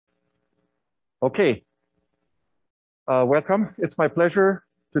Okay, welcome. It's my pleasure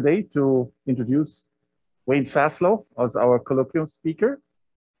today to introduce Wayne Saslow as our colloquium speaker.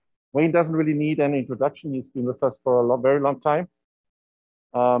 Wayne doesn't really need any introduction. He's been with us for a very long time.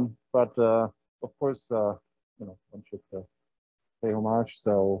 But of course, one should pay homage.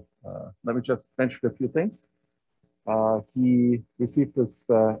 So let me just mention a few things. He received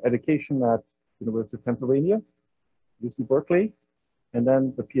his education at University of Pennsylvania, UC Berkeley, and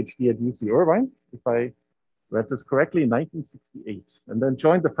then the PhD at UC Irvine, if I read this correctly, in 1968, and then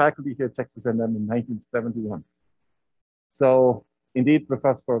joined the faculty here at Texas A&M in 1971. So indeed, with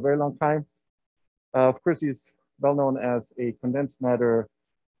us for a very long time. Of course, he's well known as a condensed matter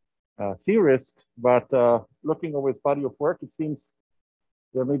theorist, but looking over his body of work, it seems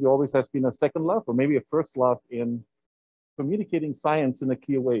there maybe always has been a second love, or maybe a first love in communicating science in a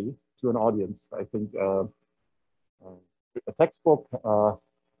clear way to an audience. I think a textbook, got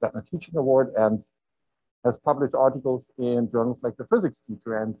a teaching award, and has published articles in journals like the Physics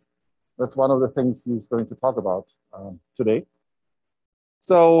Teacher, and that's one of the things he's going to talk about today.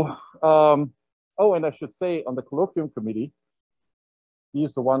 So, oh, and I should say on the colloquium committee,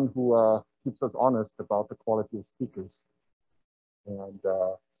 he's the one who keeps us honest about the quality of speakers. And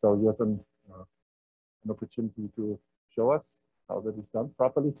so he has an opportunity to show us how that is done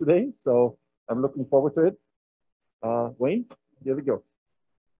properly today. So I'm looking forward to it. Wayne, here we go.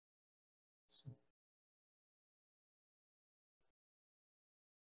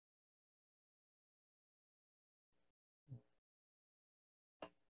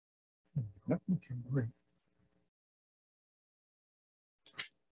 Okay, great.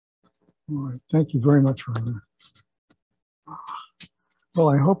 All right, thank you very much, Rainer. Well,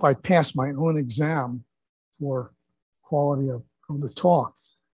 I hope I passed my own exam for quality of the talk.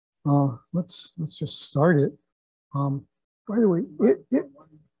 Let's just start it. By the way,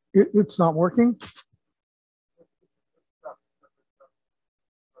 it's not working.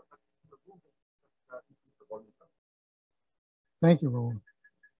 Thank you, Roland.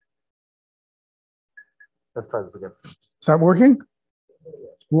 Let's try this again. Is that working?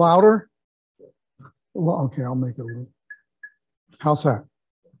 Louder? Well, okay, I'll make it a little. How's that?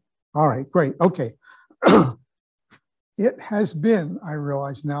 All right, great. Okay. It has been, I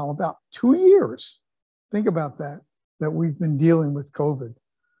realize now, about 2 years. Think about that we've been dealing with COVID.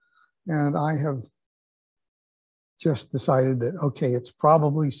 And I have just decided that, okay, it's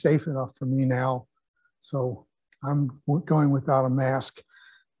probably safe enough for me now. So I'm going without a mask.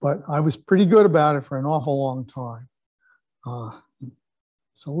 But I was pretty good about it for an awful long time.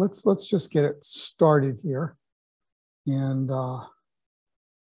 So let's just get it started here. And I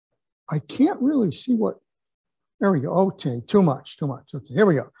can't really see what, there we go. Okay, too much. Okay, here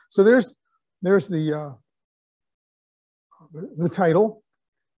we go. So there's the title,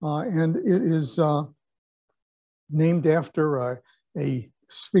 and it is named after a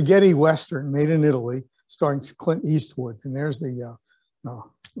spaghetti Western made in Italy, starring Clint Eastwood. And there's the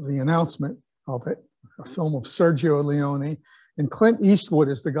announcement of it, a film of Sergio Leone. And Clint Eastwood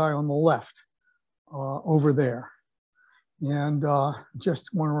is the guy on the left over there. And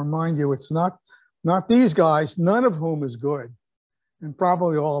just want to remind you, it's not these guys, none of whom is good, and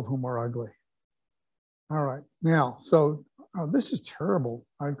probably all of whom are ugly. All right, now, so this is terrible.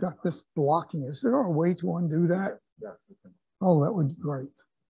 I've got this blocking. Is there a way to undo that? Yeah. Oh, that would be great.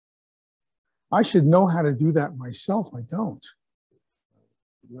 I should know how to do that myself. I don't.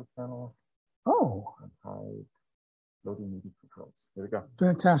 Video panel. Oh. And hide loading media controls. There we go.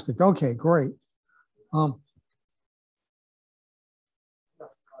 Fantastic. Okay, great.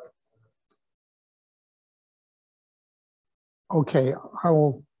 Okay, I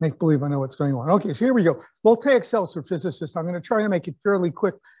will make believe I know what's going on. Okay, so here we go. Voltaic cells for physicists. I'm going to try to make it fairly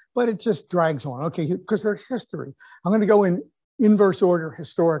quick, but it just drags on. Okay, because there's history. I'm going to go in inverse order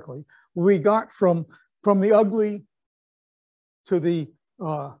historically. We got from the ugly to the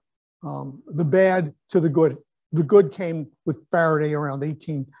bad to the good. The good came with Faraday around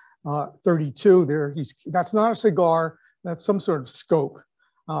 1832. That's not a cigar. That's some sort of scope.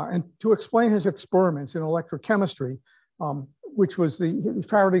 And to explain his experiments in electrochemistry, which was the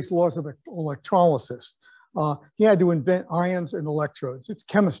Faraday's laws of electrolysis, he had to invent ions and electrodes. It's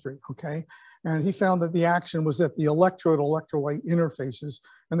chemistry, okay? And he found that the action was at the electrode-electrolyte interfaces,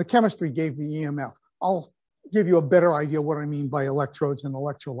 and the chemistry gave the EMF. I'll give you a better idea what I mean by electrodes and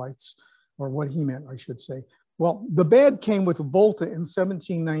electrolytes, or what he meant, I should say. Well, the bad came with Volta in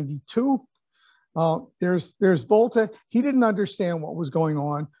 1792. There's Volta. He didn't understand what was going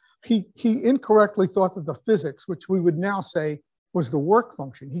on. He incorrectly thought that the physics, which we would now say was the work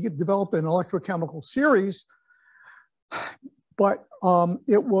function, he could develop an electrochemical series, but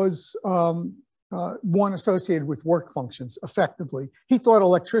it was one associated with work functions effectively. He thought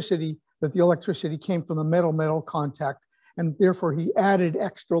that the electricity came from the metal-metal contact, and therefore he added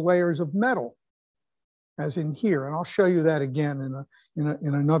extra layers of metal, as in here. And I'll show you that again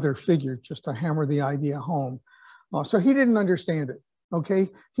in another figure, just to hammer the idea home. So he didn't understand it. Okay,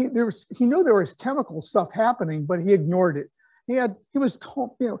 he knew there was chemical stuff happening, but he ignored it. He was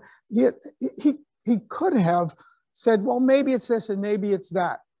told, you know, he could have said, well, maybe it's this and maybe it's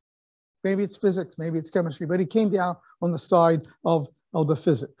that. Maybe it's physics, maybe it's chemistry, but he came down on the side of the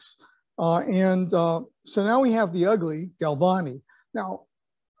physics. So now we have the ugly Galvani. Now,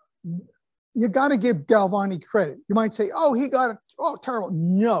 you got to give Galvani credit. You might say, oh, he got it, oh, terrible.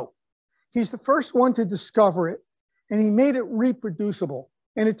 No, he's the first one to discover it, and he made it reproducible.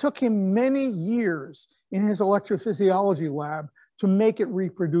 And it took him many years in his electrophysiology lab to make it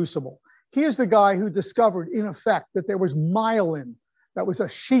reproducible. He is the guy who discovered, in effect, that there was myelin, that was a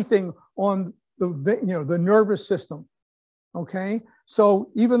sheathing on the nervous system. Okay, so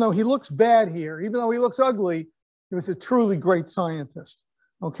even though he looks bad here, even though he looks ugly, he was a truly great scientist.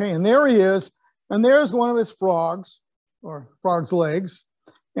 Okay, and there he is, and there's one of his frogs, or frog's legs,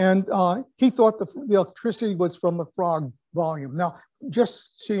 and he thought the electricity was from the frog volume. Now,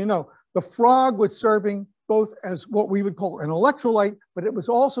 just so you know, the frog was serving both as what we would call an electrolyte, but it was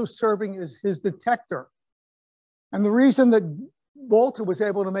also serving as his detector. And the reason that Volta was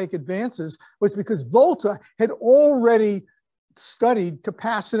able to make advances was because Volta had already studied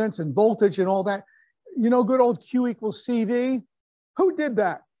capacitance and voltage and all that. You know, good old Q equals CV. Who did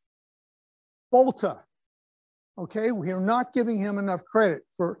that? Volta. Okay, we are not giving him enough credit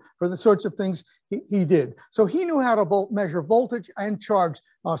for the sorts of things he did. So he knew how to measure voltage and charge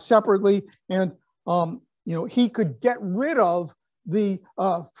separately, and you know, he could get rid of the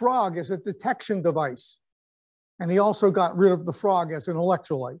frog as a detection device. And he also got rid of the frog as an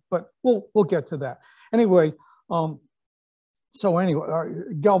electrolyte, but we'll get to that. Anyway, Galvani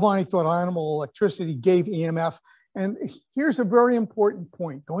thought animal electricity gave EMF. And here's a very important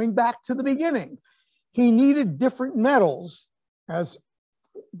point. Going back to the beginning, he needed different metals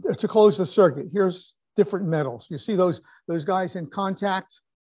to close the circuit. Here's different metals. You see those guys in contact,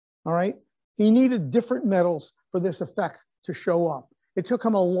 all right? He needed different metals for this effect to show up. It took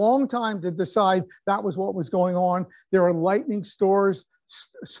him a long time to decide that was what was going on. There are lightning storms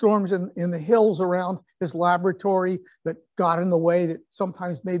in the hills around his laboratory that got in the way, that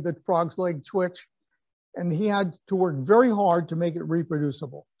sometimes made the frog's leg twitch. And he had to work very hard to make it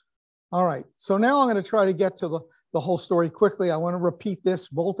reproducible. All right, so now I'm going to try to get to the whole story quickly. I want to repeat this.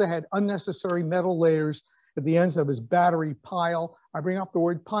 Volta had unnecessary metal layers at the ends of his battery pile. I bring up the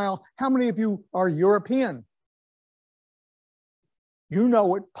word pile. How many of you are European? You know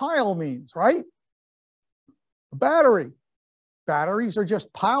what pile means, right? A battery. Batteries are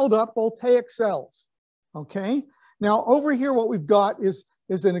just piled up Voltaic cells, okay? Now, over here, what we've got is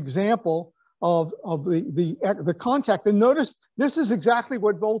an example of the contact. And notice, this is exactly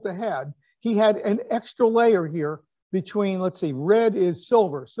what Volta had. He had an extra layer here between, let's see, red is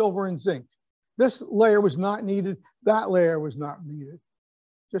silver and zinc. This layer was not needed. That layer was not needed.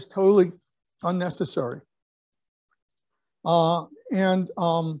 Just totally unnecessary. Here's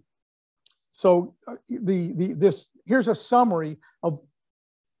a summary of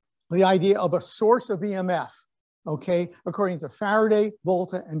the idea of a source of EMF, okay, according to Faraday,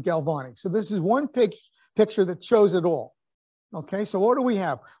 Volta, and Galvani. So this is one picture that shows it all. Okay, so what do we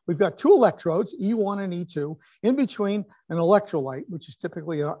have? We've got two electrodes, E1 and E2, in between an electrolyte, which is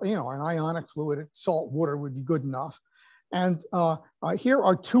typically an ionic fluid. Salt water would be good enough. And here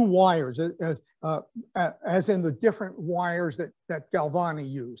are two wires, as in the different wires that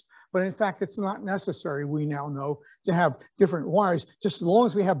Galvani used. But in fact, it's not necessary, we now know, to have different wires. Just as long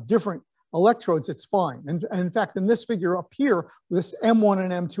as we have different electrodes, it's fine. And in fact, in this figure up here, this M1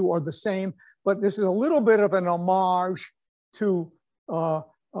 and M2 are the same, but this is a little bit of an homage to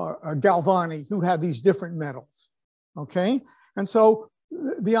Galvani, who had these different metals, okay? And so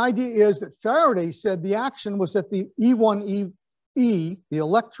the idea is that Faraday said the action was at the E1E, the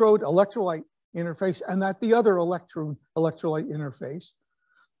electrolyte interface, and at the other electrolyte interface.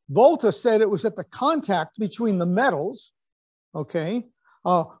 Volta said it was at the contact between the metals, okay,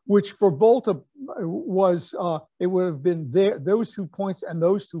 which for Volta was, it would have been those 2 points and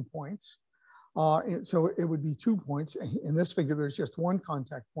those 2 points. So it would be 2 points. In this figure, there's just one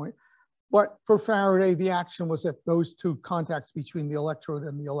contact point. But for Faraday, the action was at those two contacts between the electrode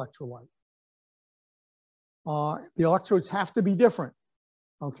and the electrolyte. The electrodes have to be different.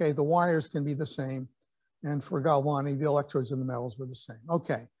 Okay, the wires can be the same. And for Galvani, the electrodes and the metals were the same.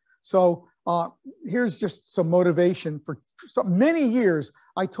 Okay, so here's just some motivation. For many years,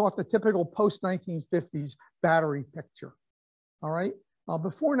 I taught the typical post-1950s battery picture, all right?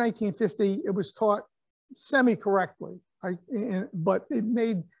 Before 1950, it was taught semi-correctly, but it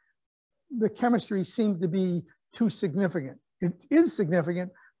made the chemistry seem to be too significant. It is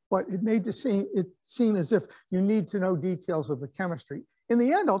significant, but it made it seem as if you need to know details of the chemistry. In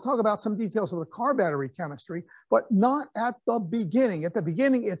the end, I'll talk about some details of the car battery chemistry, but not at the beginning. At the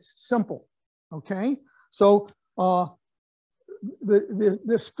beginning, it's simple, okay? So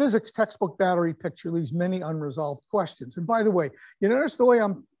this physics textbook battery picture leaves many unresolved questions. And by the way, you notice the way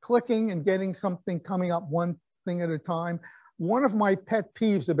I'm clicking and getting something coming up one thing at a time? One of my pet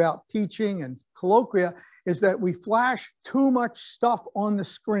peeves about teaching and colloquia is that we flash too much stuff on the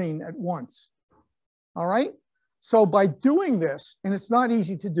screen at once, all right? So by doing this, and it's not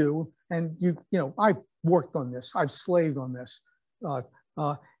easy to do, and you know, I've worked on this, I've slaved on this,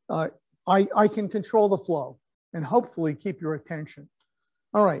 I can control the flow and hopefully keep your attention.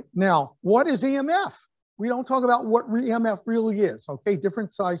 All right, now, what is EMF? We don't talk about what EMF really is, okay?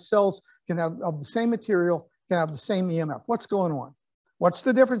 Different size cells can have, of the same material, can have the same EMF. What's going on? What's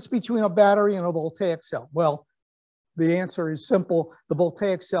the difference between a battery and a voltaic cell? Well, the answer is simple. The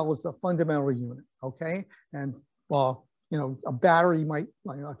voltaic cell is the fundamental unit, okay? And, you know, a battery might,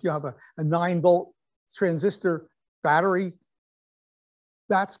 you know, if you have a 9-volt transistor battery,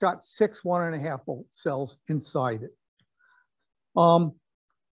 that's got 6 1.5-volt cells inside it.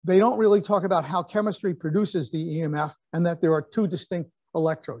 They don't really talk about how chemistry produces the EMF and that there are 2 distinct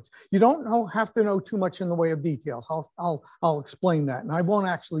electrodes. You don't have to know too much in the way of details. I'll explain that. And I won't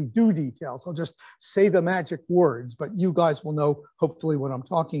actually do details. I'll just say the magic words, but you guys will know hopefully what I'm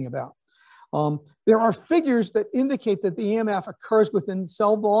talking about. There are figures that indicate that the EMF occurs within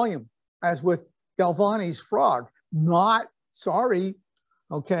cell volume, as with Galvani's frog. Not, sorry,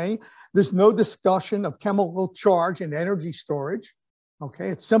 okay? There's no discussion of chemical charge and energy storage. Okay,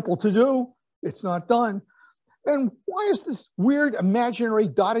 it's simple to do. It's not done. Then why is this weird imaginary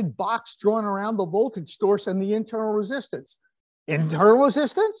dotted box drawn around the voltage source and the internal resistance? Internal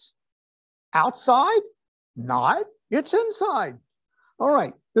resistance? Outside? Not. It's inside. All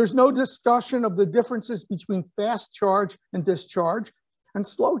right. There's no discussion of the differences between fast charge and discharge and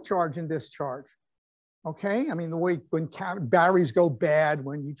slow charge and discharge. Okay, I mean, the way when batteries go bad,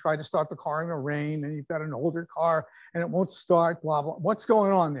 when you try to start the car in the rain and you've got an older car and it won't start, blah, blah. What's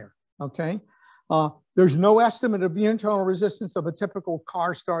going on there? Okay, there's no estimate of the internal resistance of a typical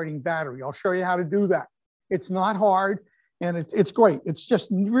car starting battery. I'll show you how to do that. It's not hard and it's great. It's just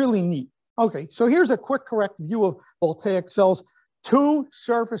really neat. Okay, so here's a quick correct view of voltaic cells. 2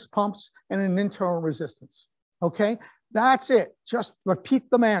 surface pumps and an internal resistance. Okay, that's it. Just repeat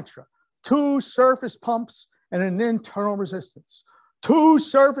the mantra. 2 surface pumps and an internal resistance. 2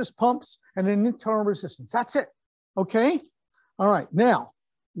 surface pumps and an internal resistance. That's it. Okay? All right. Now,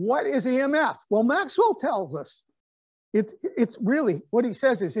 what is EMF? Well, Maxwell tells us it's really, what he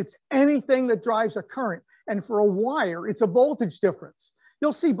says is it's anything that drives a current. And for a wire, it's a voltage difference.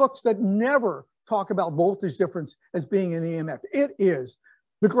 You'll see books that never talk about voltage difference as being an EMF. It is.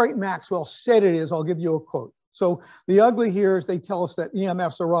 The great Maxwell said it is. I'll give you a quote. So the ugly here is they tell us that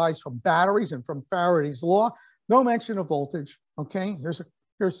EMFs arise from batteries and from Faraday's law. No mention of voltage. Okay,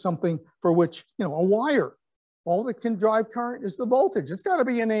 here's something for which, you know, a wire, all that can drive current is the voltage. It's got to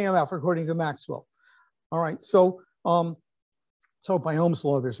be an EMF according to Maxwell. All right, so by Ohm's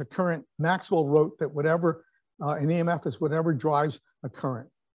law, there's a current. Maxwell wrote that whatever an EMF is whatever drives a current.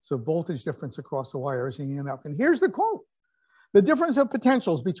 So voltage difference across the wire is an EMF. And here's the quote. The difference of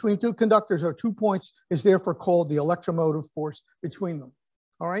potentials between 2 conductors or 2 points is therefore called the electromotive force between them.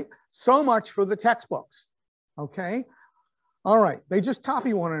 All right, so much for the textbooks. Okay, all right, they just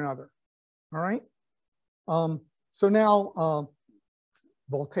copy one another. All right, so now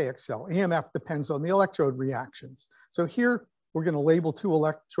voltaic cell, EMF depends on the electrode reactions. So here we're going to label 2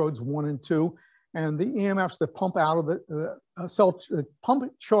 electrodes, 1 and 2, and the EMFs that pump out of the cell,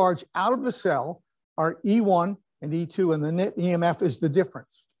 pump charge out of the cell are E1 and E2, and the net EMF is the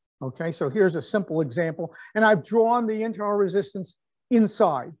difference. Okay, so here's a simple example. And I've drawn the internal resistance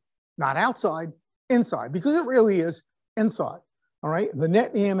inside, not outside, inside, because it really is inside. All right, the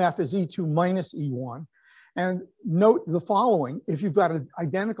net EMF is E2 minus E1. And note the following: if you've got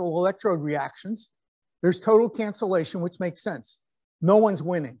identical electrode reactions, there's total cancellation, which makes sense. No one's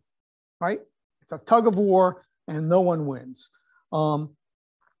winning, right? It's a tug of war and no one wins.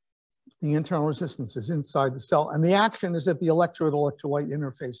 The internal resistance is inside the cell, and the action is at the electrode-electrolyte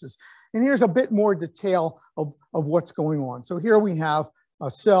interfaces. And here's a bit more detail of what's going on. So here we have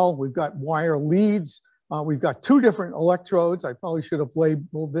a cell. We've got wire leads We've got two different electrodes. I probably should have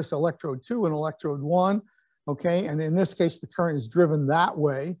labeled this electrode 2 and electrode 1. Okay, and in this case, the current is driven that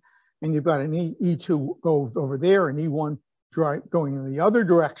way. And you've got an E2 goes over there and E1 going in the other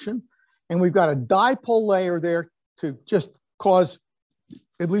direction. And we've got a dipole layer there to just cause,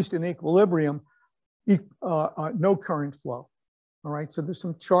 at least in equilibrium, no current flow. All right, so there's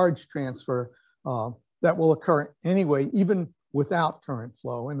some charge transfer that will occur anyway, even without current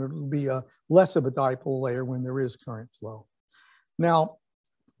flow, and it'll be less of a dipole layer when there is current flow. Now,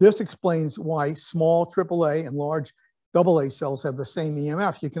 this explains why small AAA and large AA cells have the same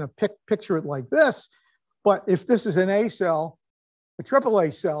EMF. You can picture it like this, but if this is an A cell, a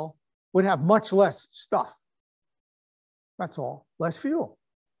AAA cell would have much less stuff. That's all, less fuel.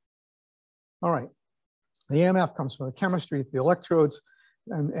 All right, the EMF comes from the chemistry. The electrodes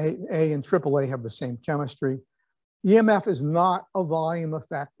and A and AAA have the same chemistry. EMF is not a volume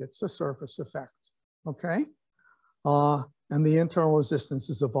effect, it's a surface effect, okay? And the internal resistance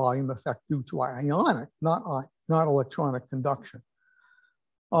is a volume effect due to ionic, not electronic conduction.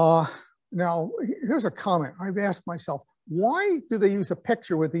 Now, here's a comment. I've asked myself, why do they use a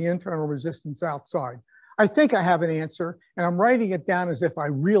picture with the internal resistance outside? I think I have an answer, and I'm writing it down as if I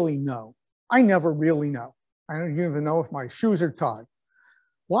really know. I never really know. I don't even know if my shoes are tied.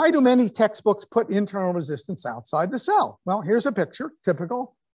 Why do many textbooks put internal resistance outside the cell? Well, here's a picture,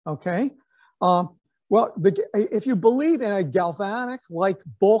 typical, okay? Well, if you believe in a galvanic-like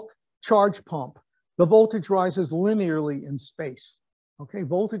bulk charge pump, the voltage rises linearly in space, okay?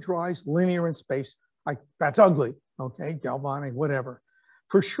 Voltage rise linear in space. That's ugly, okay? Galvanic, whatever.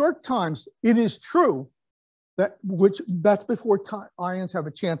 For short times, it is true that that's before ions have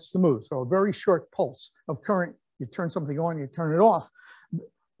a chance to move. So a very short pulse of current, you turn something on, you turn it off.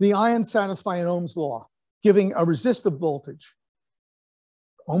 The ions satisfy an Ohm's law, giving a resistive voltage.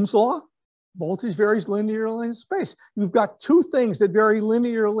 Ohm's law, voltage varies linearly in space. You've got two things that vary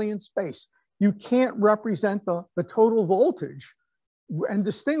linearly in space. You can't represent the total voltage and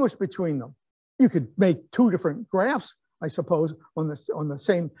distinguish between them. You could make two different graphs, I suppose, on the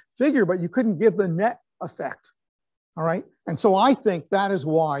same figure, but you couldn't give the net effect. All right, and so I think that is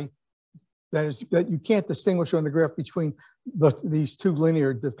why that you can't distinguish on the graph between these two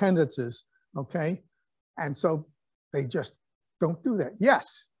linear dependencies, okay? And so they just don't do that.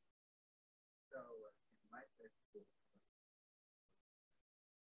 Yes?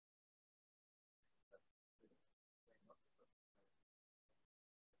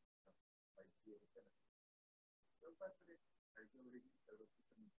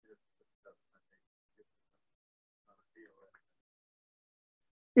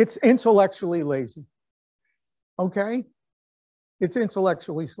 It's intellectually lazy, okay? It's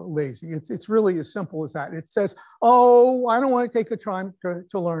intellectually lazy. It's really as simple as that. It says, oh, I don't want to take the time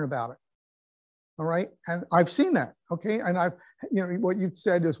to learn about it, all right? And I've seen that, okay? And what you've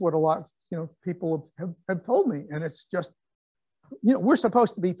said is what a lot of people have told me, and it's just, we're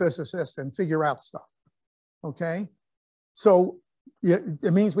supposed to be physicists and figure out stuff, okay? So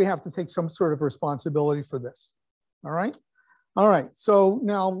it means we have to take some sort of responsibility for this, all right? All right, so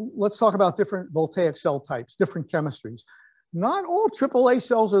now let's talk about different voltaic cell types, different chemistries. Not all AAA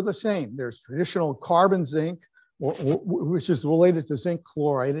cells are the same. There's traditional carbon zinc, which is related to zinc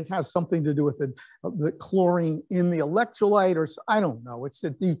chloride. It has something to do with the chlorine in the electrolyte, or I don't know, it's a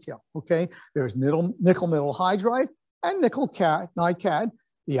detail, okay? There's nickel metal hydride and nickel NiCad.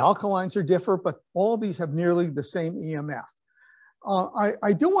 The alkalines are different, but all of these have nearly the same EMF.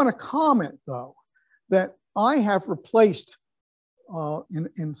 I do want to comment, though, that I have replaced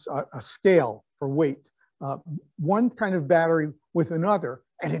in a scale for weight, one kind of battery with another,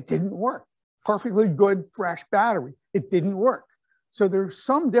 and it didn't work. Perfectly good, fresh battery. It didn't work. So there's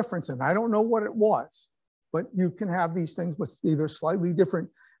some difference, and I don't know what it was, but you can have these things with either slightly different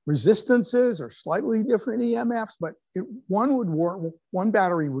resistances or slightly different EMFs, but one would work, one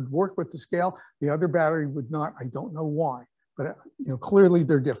battery would work with the scale, the other battery would not. I don't know why, but clearly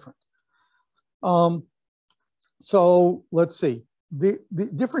they're different. So let's see. The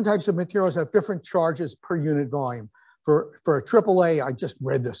different types of materials have different charges per unit volume. For a AAA, I just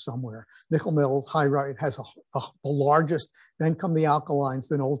read this somewhere. Nickel metal hydride has the largest, then come the alkalines,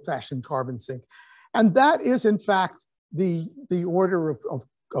 then old-fashioned carbon zinc. And that is, in fact, the order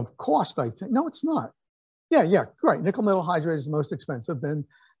of cost, I think. No, it's not. Yeah, right. Nickel metal hydride is the most expensive, then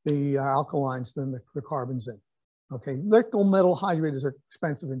the alkalines, then the carbon zinc. Okay, nickel metal hydride is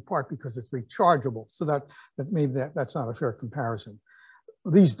expensive in part because it's rechargeable. So that's not a fair comparison.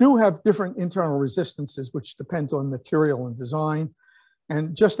 These do have different internal resistances, which depends on material and design.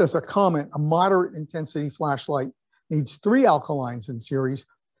 And just as a comment, a moderate intensity flashlight needs 3 alkalines in series,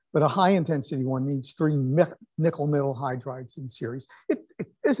 but a high intensity one needs 3 nickel metal hydrides in series.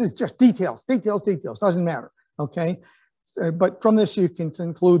 This is just details, doesn't matter, okay? But from this, you can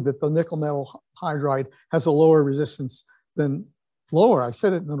conclude that the nickel metal hydride has a lower resistance than, I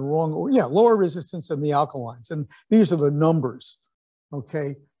said it in the wrong, yeah, lower resistance than the alkalines. And these are the numbers,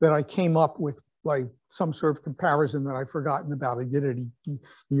 okay, that I came up with by some sort of comparison that I've forgotten about. I did it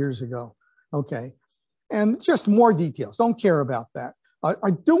years ago, okay? And just more details, don't care about that.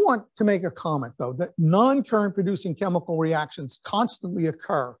 I do want to make a comment, though, that non-current producing chemical reactions constantly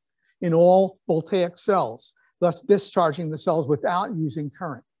occur in all voltaic cells, thus discharging the cells without using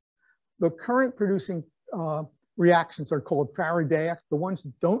current. The current producing reactions are called Faradaic. The ones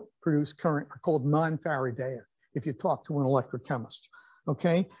that don't produce current are called non-Faradaic, if you talk to an electrochemist,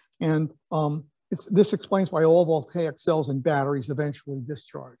 okay? And this explains why all voltaic cells and batteries eventually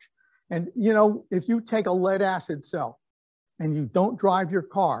discharge. And, you know, if you take a lead acid cell and you don't drive your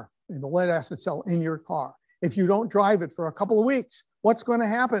car, and the lead acid cell in your car, if you don't drive it for a couple of weeks, what's going to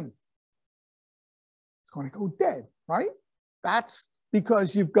happen? It's going to go dead, right? That's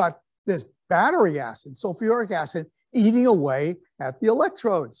because you've got this battery acid, sulfuric acid, eating away at the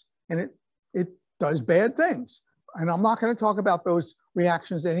electrodes, and it does bad things. And I'm not going to talk about those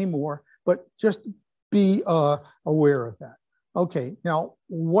reactions anymore, but just be aware of that. Okay, now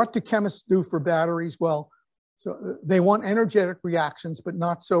what do chemists do for batteries? Well, so they want energetic reactions, but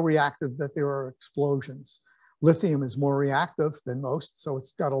not so reactive that there are explosions. Lithium is more reactive than most, so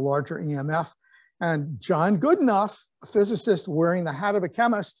it's got a larger EMF. And John Goodenough, a physicist wearing the hat of a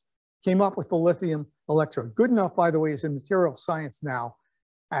chemist, came up with the lithium electrode. Goodenough, by the way, is in material science now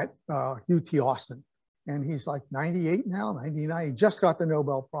at UT Austin. And he's like 98 now, 99. He just got the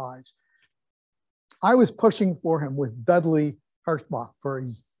Nobel Prize. I was pushing for him with Dudley Hirschbach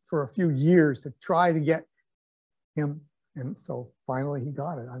for a few years to try to get him. And so finally he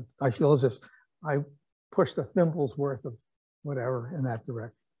got it. I feel as if I pushed a thimble's worth of whatever in that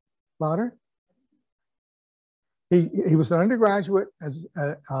direction. Louder? He was an undergraduate as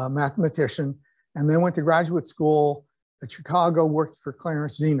a mathematician, and then went to graduate school at Chicago, worked for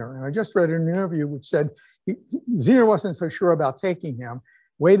Clarence Zener. And I just read an interview which said Zener wasn't so sure about taking him,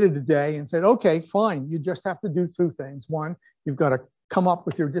 waited a day and said, okay, fine, you just have to do 2 things. One, you've got to come up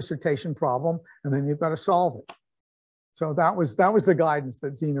with your dissertation problem, and then you've got to solve it. So that was the guidance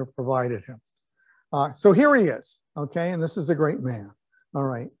that Zener provided him. So here he is, okay, and this is a great man. All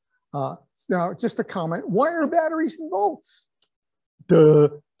right. Now, just a comment, why are batteries in volts? Duh,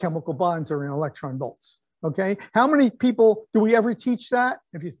 chemical bonds are in electron volts, okay? How many people do we ever teach that?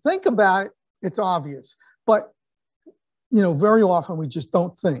 If you think about it, it's obvious, but you know, very often we just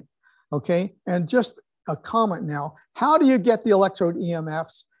don't think, okay? And just a comment now, how do you get the electrode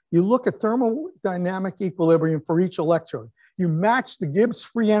EMFs? You look at thermodynamic equilibrium for each electrode. You match the Gibbs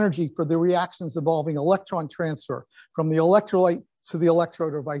free energy for the reactions involving electron transfer from the electrolyte to the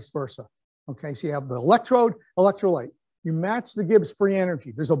electrode or vice versa. Okay, so you have the electrode, electrolyte. You match the Gibbs free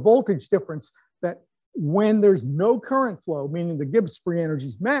energy. There's a voltage difference that when there's no current flow, meaning the Gibbs free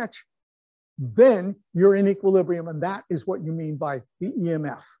energies match, then you're in equilibrium, and that is what you mean by the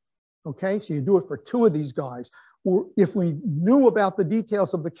EMF. Okay, so you do it for 2 of these guys. Or if we knew about the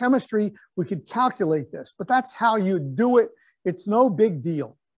details of the chemistry, we could calculate this, but that's how you do it. It's no big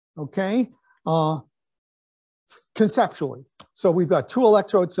deal, okay? Conceptually. So we've got 2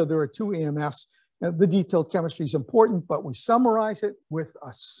 electrodes, so there are 2 EMFs. The detailed chemistry is important, but we summarize it with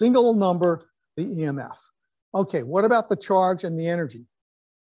a single number, the EMF. Okay, what about the charge and the energy?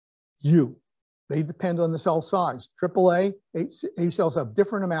 U. They depend on the cell size. AAA, A cells have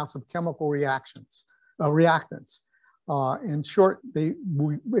different amounts of chemical reactants. In short,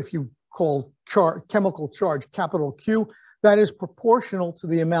 if you call chemical charge capital Q, that is proportional to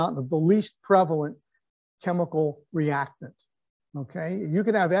the amount of the least prevalent chemical reactant. Okay, you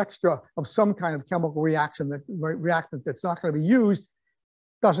can have extra of some kind of chemical reactant that's not going to be used,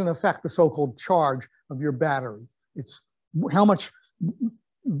 doesn't affect the so-called charge of your battery. It's how much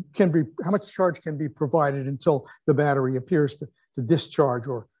charge can be provided until the battery appears to discharge,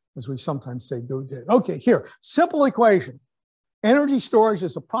 or as we sometimes say, go dead. Okay, here, simple equation. Energy storage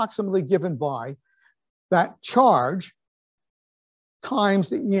is approximately given by that charge times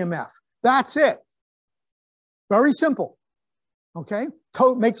the EMF. That's it. Very simple. Okay,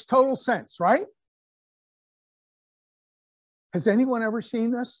 makes total sense, right? Has anyone ever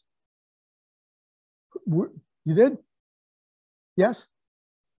seen this? You did? Yes?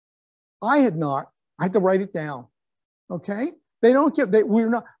 I had not. I had to write it down. Okay? They don't give,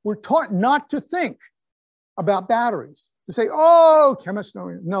 we're taught not to think about batteries. To say, oh, chemists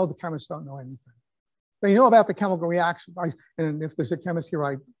don't, no, the chemists don't know anything. They know about the chemical reaction. And if there's a chemist here,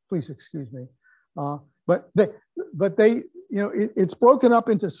 I please excuse me. But they, it's broken up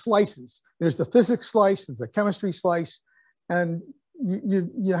into slices. There's the physics slice, there's the chemistry slice, and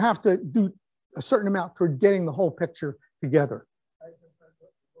you have to do a certain amount toward getting the whole picture together.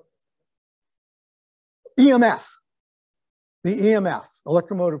 EMF, the EMF,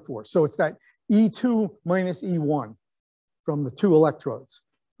 electromotive force. So it's that E2 minus E1 from the two electrodes.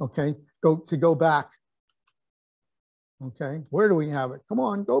 Okay, go back. Okay, where do we have it? Come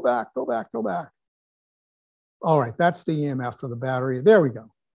on, go back, go back, go back. All right, that's the EMF for the battery. There we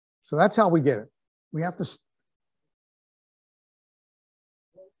go. So that's how we get it. We have to.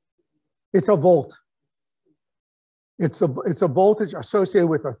 It's a volt. It's a voltage associated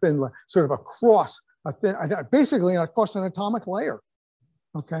with a thin, sort of across a thin, basically across an atomic layer.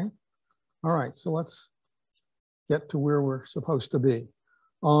 Okay. All right. So let's get to where we're supposed to be.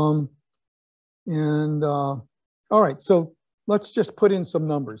 All right. So let's just put in some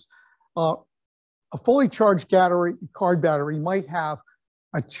numbers. A fully charged card battery might have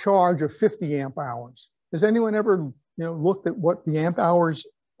a charge of 50 amp hours. Has anyone ever looked at what the amp hours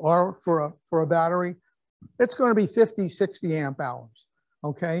are for a battery? It's going to be 50, 60 amp hours.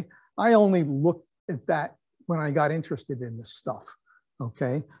 Okay. I only looked at that when I got interested in this stuff.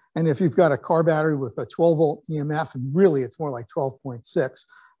 Okay. And if you've got a car battery with a 12 volt EMF, and really it's more like 12.6,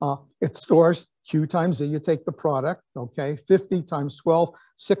 it stores Q times Z. You take the product. Okay. 50 times 12,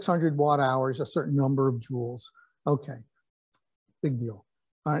 600 watt hours, a certain number of joules. Okay. Big deal.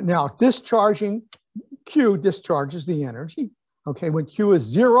 All right. Now discharging, Q discharges the energy. Okay. When Q is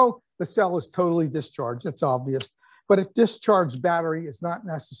 0, the cell is totally discharged. It's obvious. But a discharged battery is not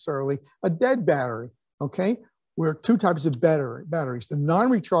necessarily a dead battery. Okay. We're two types of batteries. The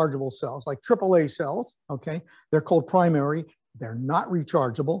non-rechargeable cells, like AAA cells, okay, they're called primary. They're not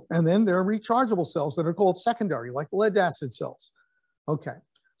rechargeable. And then there are rechargeable cells that are called secondary, like lead acid cells. Okay.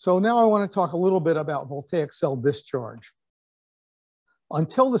 So now I want to talk a little bit about voltaic cell discharge.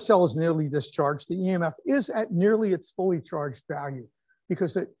 Until the cell is nearly discharged, the EMF is at nearly its fully charged value,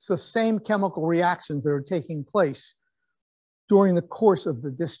 because it's the same chemical reactions that are taking place during the course of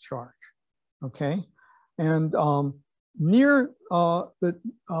the discharge, okay? And when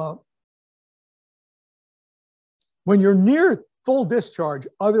you're near full discharge,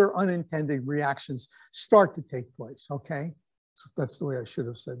 other unintended reactions start to take place, okay? So that's the way I should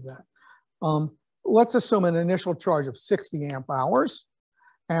have said that. Let's assume an initial charge of 60 amp hours.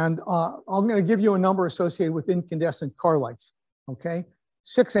 And I'm going to give you a number associated with incandescent car lights, okay?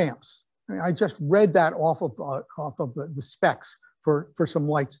 6 amps. I just read that off of the specs for some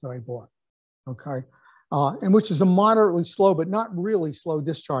lights that I bought, okay? And which is a moderately slow, but not really slow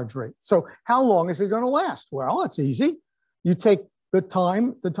discharge rate. So how long is it going to last? Well, it's easy. You take the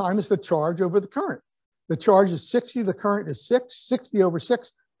time is the charge over the current. The charge is 60, the current is 6, 60 over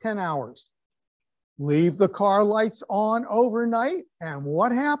 6, 10 hours. Leave the car lights on overnight, and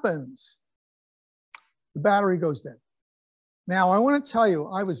what happens? The battery goes dead. Now, I want to tell you,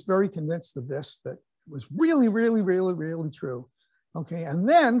 I was very convinced of this, that it was really, really, really, really true. Okay, and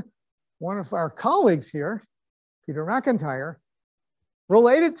then one of our colleagues here, Peter McIntyre,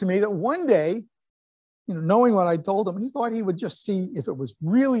 related to me that one day, knowing what I told him, he thought he would just see if it was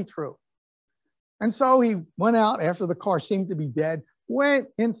really true. And so he went out after the car seemed to be dead, went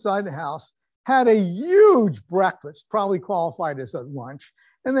inside the house, had a huge breakfast, probably qualified as a lunch,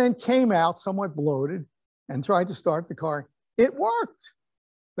 and then came out somewhat bloated and tried to start the car. It worked.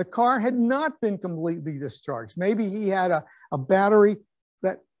 The car had not been completely discharged. Maybe he had a battery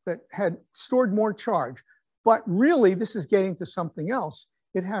that had stored more charge. But really, this is getting to something else.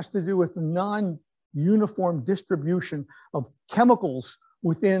 It has to do with the non-uniform distribution of chemicals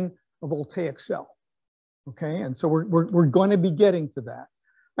within a voltaic cell. Okay, and so we're going to be getting to that.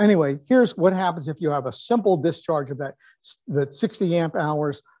 Anyway, here's what happens if you have a simple discharge of that 60 amp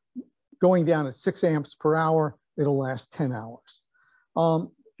hours going down at 6 amps per hour. It'll last 10 hours.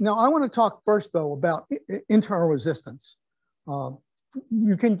 Now, I want to talk first, though, about internal resistance.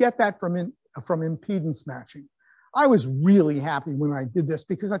 You can get that from impedance matching. I was really happy when I did this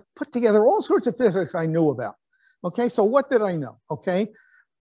because I put together all sorts of physics I knew about. Okay, so what did I know? Okay,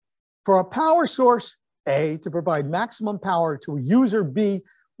 for a power source A to provide maximum power to a user B,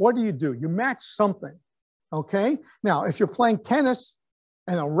 what do? You match something. Okay, now if you're playing tennis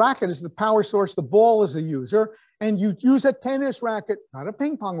and a racket is the power source, the ball is the user, and you use a tennis racket, not a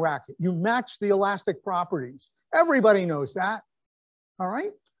ping pong racket, you match the elastic properties. Everybody knows that. All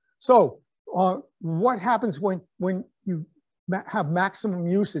right, so what happens when you have maximum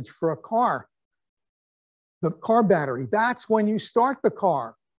usage for a car? The car battery, that's when you start the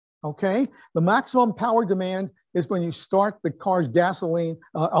car, okay? The maximum power demand is when you start the car's gasoline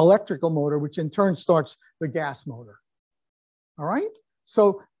electrical motor, which in turn starts the gas motor. All right?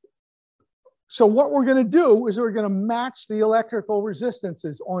 So what we're going to do is we're going to match the electrical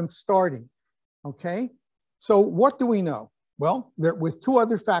resistances on starting. Okay? So what do we know? Well, with two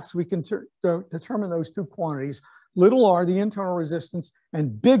other facts, we can determine those two quantities. Little r, the internal resistance,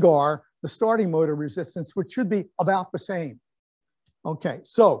 and big R, the starting motor resistance, which should be about the same. Okay,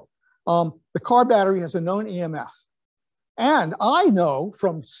 so the car battery has a known EMF. And I know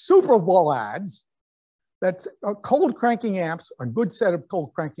from Super Bowl ads that cold cranking amps, a good set of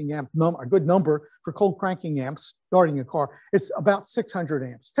cold cranking amp, a good number for cold cranking amps starting a car, it's about 600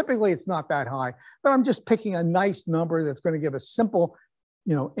 amps. Typically, it's not that high, but I'm just picking a nice number that's going to give us simple,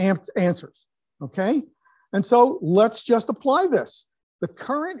 amped answers, okay? And so let's just apply this. The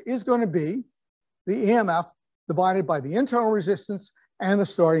current is going to be the EMF divided by the internal resistance and the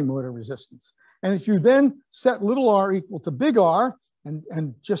starting motor resistance. And if you then set little r equal to big R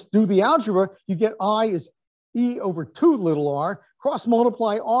and just do the algebra, you get I is E over 2 little r. Cross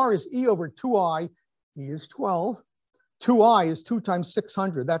multiply R is E over 2I. E is 12. 2I is 2 times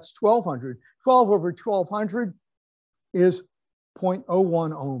 600. That's 1200. 12 over 1200 is 0.01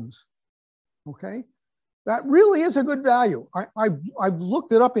 ohms. Okay? That really is a good value. I've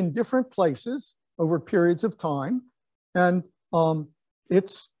looked it up in different places over periods of time, and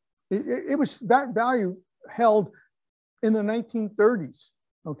it was that value held in the 1930s,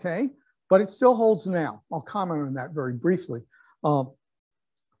 okay? But it still holds now. I'll comment on that very briefly.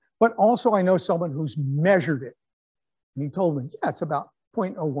 But also I know someone who's measured it, and he told me, yeah, it's about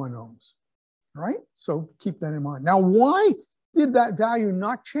 0.01 ohms, all right? So keep that in mind. Now, why did that value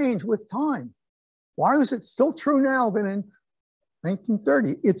not change with time? Why was it still true now than in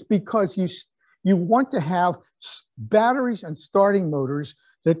 1930? It's because you want to have batteries and starting motors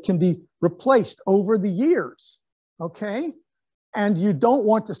that can be replaced over the years, okay? And you don't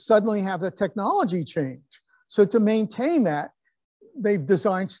want to suddenly have the technology change. So to maintain that, they've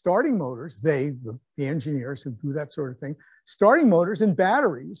designed starting motors, the engineers who do that sort of thing, starting motors and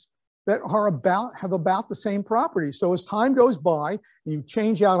batteries that have about the same properties. So as time goes by, you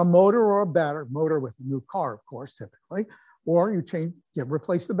change out a motor or a battery, motor with a new car, of course, typically, or you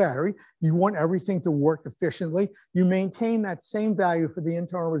replace the battery. You want everything to work efficiently. You maintain that same value for the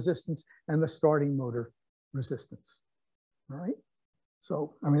internal resistance and the starting motor resistance. All right.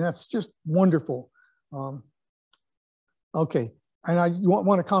 So, I mean, that's just wonderful. Okay. And I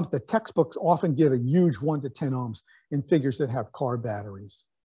want to comment, the textbooks often give a huge 1 to 10 ohms in figures that have car batteries.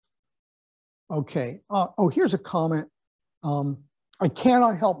 Okay. Oh, here's a comment. I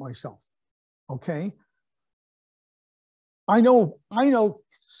cannot help myself. Okay. I know a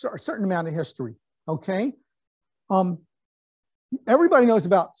certain amount of history. Okay. Everybody knows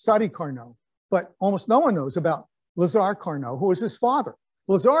about Sadi Carnot, but almost no one knows about Lazare Carnot, who was his father.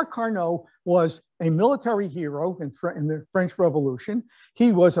 Lazare Carnot was a military hero in the French Revolution.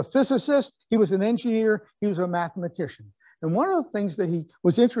 He was a physicist, he was an engineer, he was a mathematician. And one of the things that he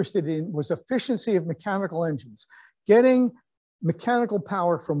was interested in was efficiency of mechanical engines, getting mechanical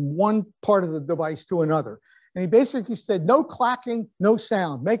power from one part of the device to another. And he basically said, no clacking, no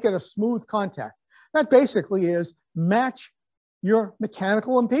sound, make it a smooth contact. That basically is match your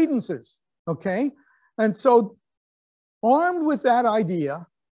mechanical impedances, okay? And so armed with that idea,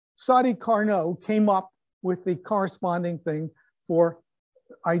 Sadi Carnot came up with the corresponding thing for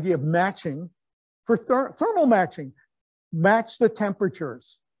idea of matching, for thermal matching, match the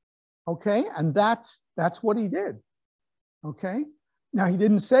temperatures, okay? And that's what he did, okay? Now, he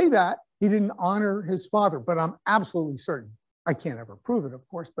didn't say that. He didn't honor his father, but I'm absolutely certain. I can't ever prove it, of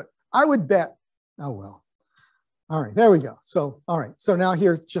course, but I would bet, oh, well. All right, there we go. So, all right, so now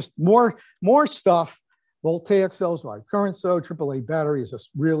here, just more stuff. Voltaic cells, wide current cell, AAA battery is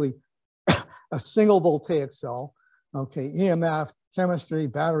really a single voltaic cell. Okay, EMF, chemistry,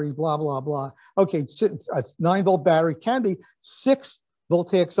 battery, blah, blah, blah. Okay, a 9-volt battery can be 6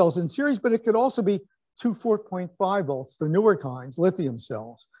 voltaic cells in series, but it could also be 2 4.5 volts, the newer kinds, lithium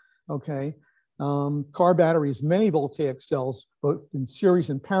cells. Okay, car batteries, many voltaic cells, both in series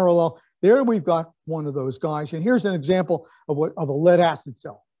and parallel. There we've got one of those guys. And here's an example of a lead acid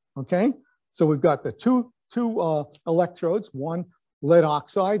cell. Okay, so we've got the two electrodes, one lead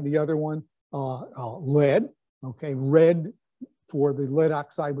oxide, the other one lead. Okay, red for the lead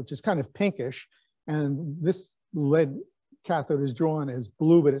oxide, which is kind of pinkish. And this lead cathode is drawn as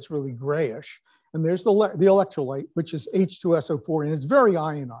blue, but it's really grayish. And there's the electrolyte, which is H2SO4, and it's very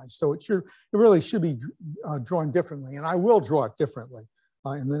ionized. So it really should be drawn differently. And I will draw it differently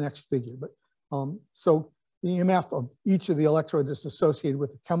in the next figure. But so the EMF of each of the electrodes is associated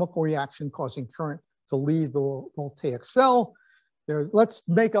with a chemical reaction causing current to leave the voltaic cell. Let's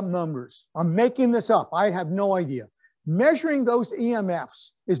make up numbers. I'm making this up. I have no idea. Measuring those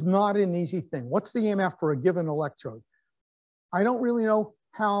EMFs is not an easy thing. What's the EMF for a given electrode? I don't really know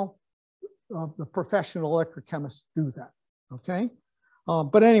how the professional electrochemists do that, okay?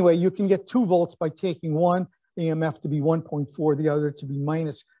 But anyway, you can get 2 volts by taking one EMF to be 1.4, the other to be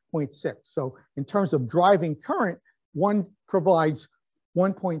minus 0.6. So in terms of driving current, one provides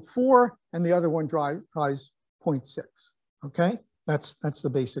 1.4 and the other one provides 0.6, okay? That's the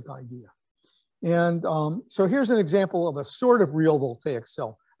basic idea. And so here's an example of a sort of real voltaic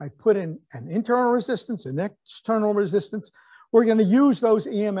cell. I put in an internal resistance, an external resistance. We're going to use those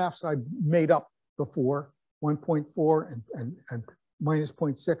EMFs I made up before, 1.4 and minus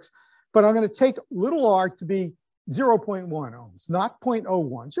 0.6. But I'm going to take little r to be 0.1 ohms, not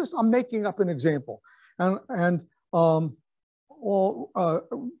 0.01. Just I'm making up an example. And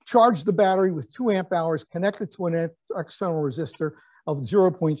charge the battery with 2 amp hours connected to an external resistor of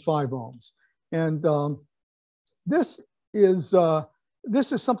 0.5 ohms. And this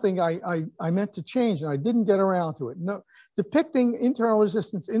is something I meant to change, and I didn't get around to it. No, depicting internal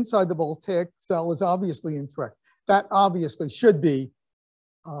resistance inside the voltaic cell is obviously incorrect. That obviously should be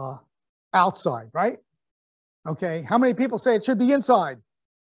outside, right? Okay, how many people say it should be inside?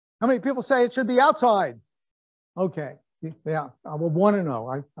 How many people say it should be outside? Okay, yeah, I would want to know.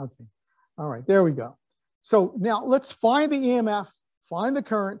 Okay, all right, there we go. So now let's find the EMF, find the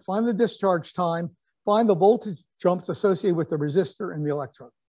current, find the discharge time, find the voltage jumps associated with the resistor and the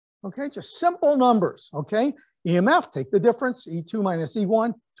electrode. Okay, just simple numbers, okay? EMF, take the difference, E2 minus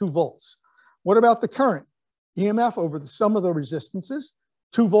E1, 2 volts. What about the current? EMF over the sum of the resistances,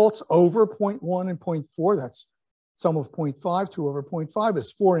 2 volts over 0.1 and 0.4, that's sum of 0.5, 2 over 0.5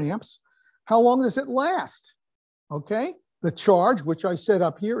 is 4 amps. How long does it last? Okay, the charge, which I set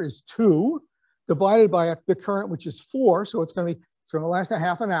up here, is 2 divided by the current, which is 4, so it's going to last a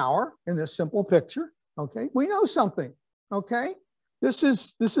half an hour in this simple picture. Okay, we know something. Okay, this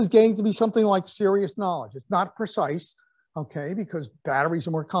is getting to be something like serious knowledge. It's not precise, okay, because batteries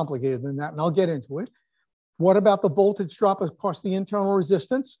are more complicated than that, and I'll get into it. What about the voltage drop across the internal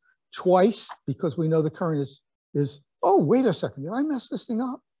resistance? Twice, because we know the current is oh, wait a second, did I mess this thing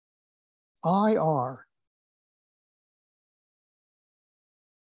up? IR.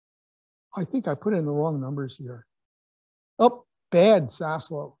 I think I put in the wrong numbers here. Oh, bad,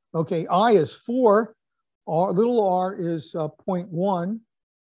 Saslow. Okay, I is 4, little r is 0.1.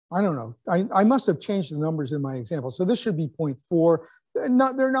 I don't know. I must have changed the numbers in my example. So this should be 0.4.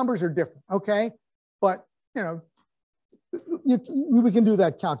 Their numbers are different, okay? But, you know, we can do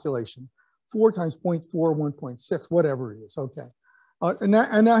that calculation. 4 times 0.4, 1.6, whatever it is, okay. And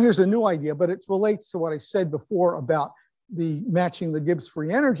now here's a new idea, but it relates to what I said before about the matching the Gibbs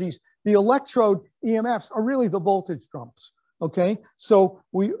free energies. The electrode EMFs are really the voltage jumps, okay? So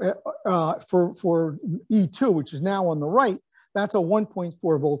we, for E2, which is now on the right, that's a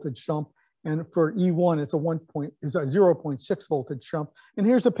 1.4 voltage jump. And for E1, it's a 0.6 voltage jump. And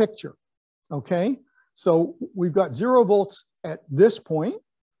here's a picture, okay? So we've got 0 volts at this point,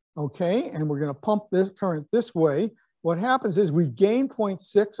 okay? And we're gonna pump this current this way. What happens is we gain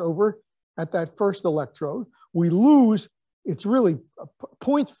 0.6 over at that first electrode. We lose, it's really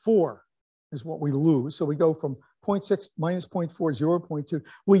 0.4 is what we lose. So we go from 0.6 minus 0.4, 0.2.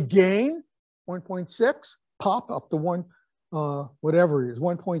 We gain 1.6, pop up to 1, whatever it is,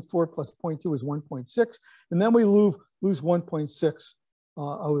 1.4 plus 0.2 is 1.6. And then we lose 1.6.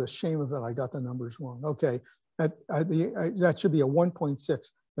 Oh, the shame of it, I got the numbers wrong. Okay, that should be a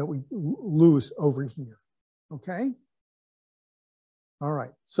 1.6 that we lose over here, okay? All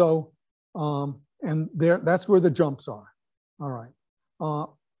right, so, and that's where the jumps are. All right,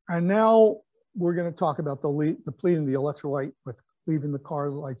 and now we're gonna talk about depleting the electrolyte with leaving the car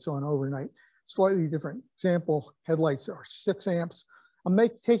lights on overnight. Slightly different example, headlights are 6 amps. I'm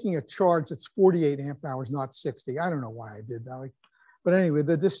taking a charge that's 48 amp hours, not 60. I don't know why I did that. But anyway,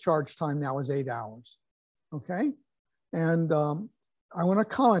 the discharge time now is 8 hours, okay? And I wanna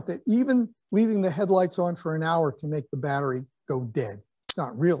comment that even leaving the headlights on for an hour can make the battery go dead. It's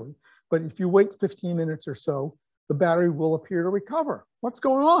not really, but if you wait 15 minutes or so, the battery will appear to recover. What's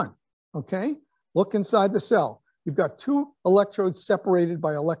going on, okay? Look inside the cell. You've got 2 electrodes separated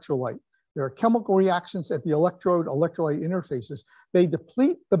by electrolyte. There are chemical reactions at the electrolyte interfaces. They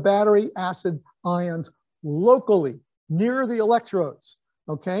deplete the battery acid ions locally near the electrodes,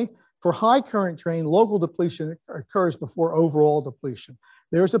 okay? For high current drain, local depletion occurs before overall depletion.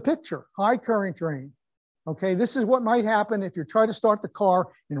 There's a picture, high current drain, okay? This is what might happen if you try to start the car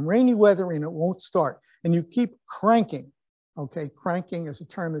in rainy weather and it won't start, and you keep cranking, Okay, cranking is a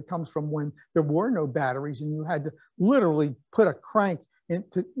term that comes from when there were no batteries and you had to literally put a crank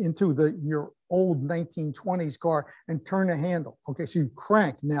into your old 1920s car and turn a handle. Okay, so you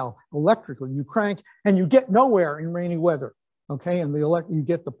crank now electrically, you crank and you get nowhere in rainy weather. Okay, and you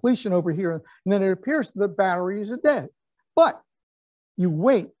get depletion over here, and then it appears the battery is dead. But you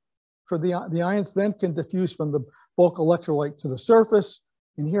wait for the ions then can diffuse from the bulk electrolyte to the surface,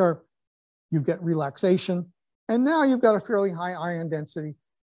 and here you get relaxation, and now you've got a fairly high ion density.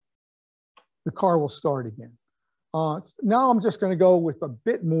 The car will start again. Now I'm just going to go with a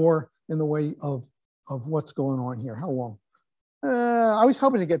bit more in the way of what's going on here. How long? I was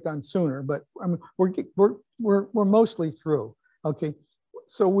hoping to get done sooner, but I mean, we're mostly through. Okay,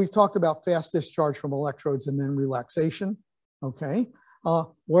 so we've talked about fast discharge from electrodes and then relaxation. Okay,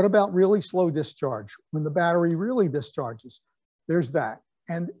 what about really slow discharge? When the battery really discharges, there's that.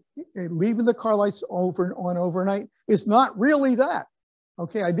 And leaving the car lights on overnight is not really that.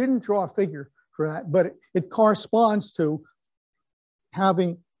 Okay, I didn't draw a figure for that, but it corresponds to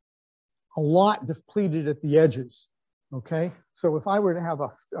having a lot depleted at the edges. Okay, so if I were to have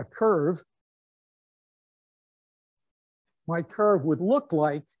a curve, my curve would look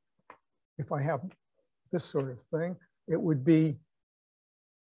like, if I have this sort of thing, it would be,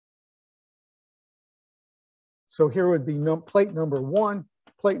 so here would be plate number 1,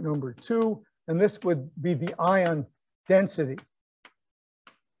 plate number 2, and this would be the ion density.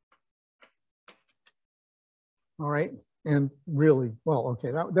 All right, and really, well,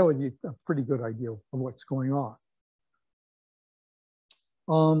 okay, that would be a pretty good idea of what's going on.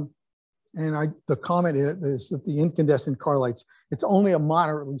 And the comment is that the incandescent car lights, it's only a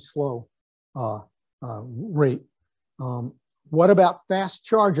moderately slow rate. What about fast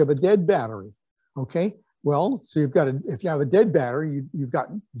charge of a dead battery? Okay, well, so you've got if you have a dead battery, you've got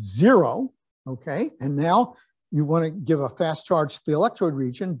 0, okay? And now you want to give a fast charge to the electrode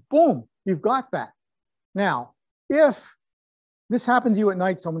region, boom, you've got that. Now, if this happened to you at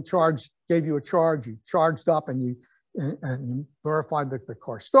night, someone gave you a charge, you charged up and you verified that the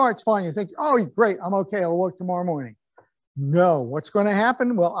car starts fine, you think, oh, great, I'm okay, I'll work tomorrow morning. No, what's going to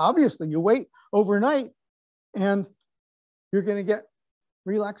happen? Well, obviously you wait overnight and you're going to get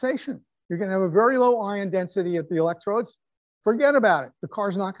relaxation. You're going to have a very low ion density at the electrodes. Forget about it. The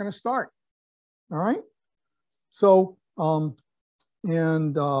car's not going to start. All right. So,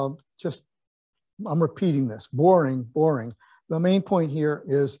 just, I'm repeating this, boring. The main point here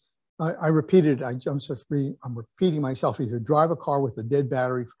is, I repeated, I'm repeating myself. If you drive a car with a dead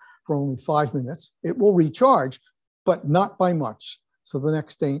battery for only 5 minutes, it will recharge, but not by much. So the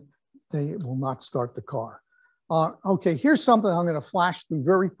next day, they will not start the car. Okay, here's something I'm going to flash through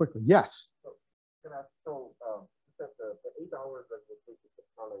very quickly. Yes? The 8 hours that will take the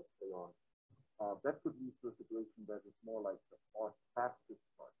car light stay on, that could lead to a situation that is more like fast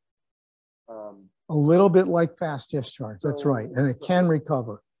discharge. A little bit like fast discharge, that's right, and it can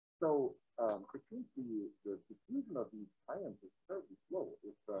recover. So it seems the diffusion of these ions is fairly slow.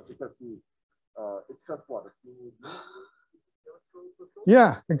 Because it's just what, a few minutes?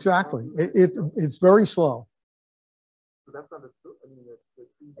 Yeah, exactly. It's very slow. So that's understood. I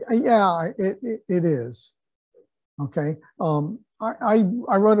mean, yeah, it is. Okay.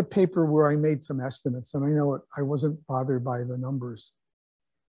 I wrote a paper where I made some estimates, and I know I wasn't bothered by the numbers,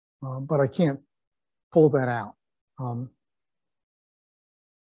 but I can't pull that out.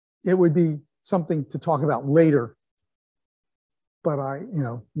 It would be something to talk about later, but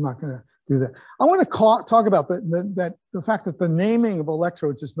I'm not going to do that. I want to talk about the fact that the naming of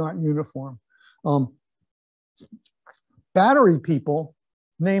electrodes is not uniform. Battery people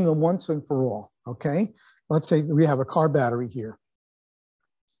name them once and for all, okay? Let's say we have a car battery here.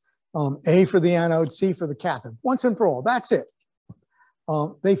 A for the anode, C for the cathode, once and for all, that's it.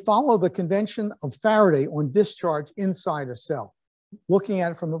 They follow the convention of Faraday on discharge inside a cell, looking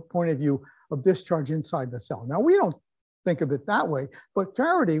at it from the point of view of discharge inside the cell. Now, we don't think of it that way, but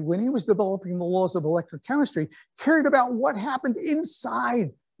Faraday, when he was developing the laws of electrochemistry, cared about what happened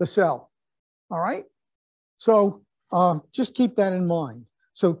inside the cell, all right? So just keep that in mind.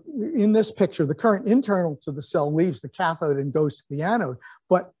 So in this picture, the current internal to the cell leaves the cathode and goes to the anode,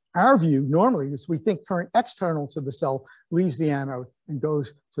 but our view normally is we think current external to the cell leaves the anode and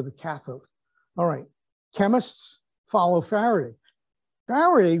goes to the cathode. All right, chemists follow Faraday.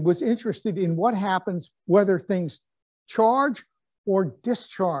 Faraday was interested in what happens whether things charge or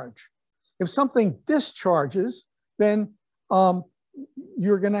discharge. If something discharges, then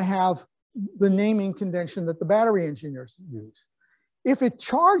you're going to have the naming convention that the battery engineers use. If it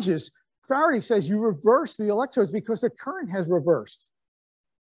charges, Faraday says you reverse the electrodes because the current has reversed.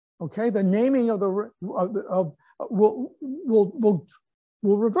 Okay, the naming of will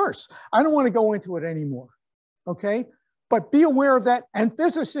reverse. I don't want to go into it anymore, okay? But be aware of that. And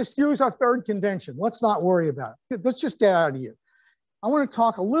physicists use our third convention. Let's not worry about it. Let's just get out of here. I want to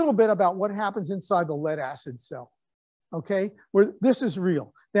talk a little bit about what happens inside the lead acid cell, okay? Where this is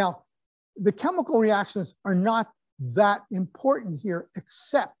real. Now, the chemical reactions are not that important here,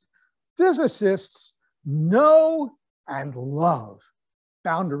 except physicists know and love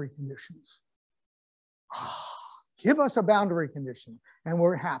boundary conditions. Give us a boundary condition and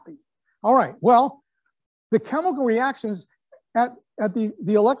we're happy. All right, well, the chemical reactions at the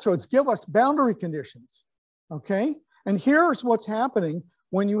electrodes give us boundary conditions, okay? And here's what's happening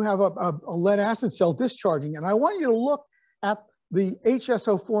when you have a lead acid cell discharging. And I want you to look at the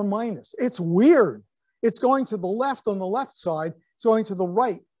HSO4 minus. It's weird. It's going to the left on the left side. It's going to the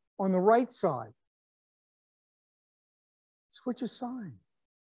right on the right side. Switches sign.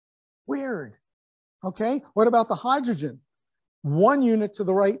 Weird. Okay, what about the hydrogen? 1 unit to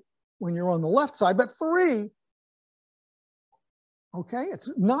the right when you're on the left side, but 3. Okay,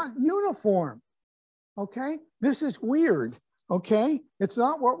 it's not uniform. Okay, this is weird. Okay, it's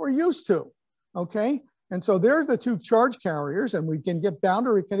not what we're used to. Okay, and so there are the 2 charge carriers, and we can get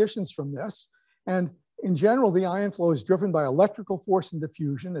boundary conditions from this. And in general, the ion flow is driven by electrical force and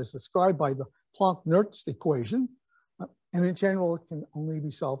diffusion as described by the Planck-Nernst equation. And in general, it can only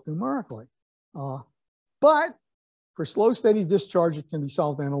be solved numerically. But for slow, steady discharge, it can be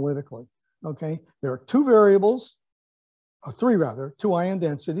solved analytically. Okay, there are 2 variables, 3 rather, 2 ion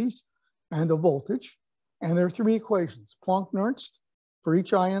densities and a voltage. And there are 3 equations, Planck-Nernst for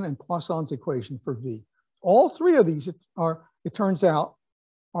each ion and Poisson's equation for V. All 3 of these are, it turns out,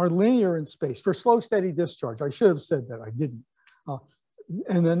 are linear in space for slow, steady discharge. I should have said that, I didn't.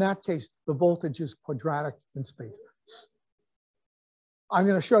 And in that case, the voltage is quadratic in space. I'm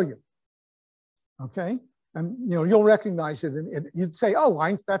going to show you. Okay, and you'll recognize it, and you'd say, "Oh,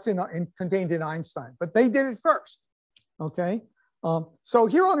 that's contained in Einstein," but they did it first. Okay, so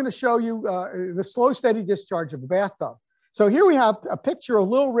here I'm going to show you the slow, steady discharge of a bathtub. So here we have a picture of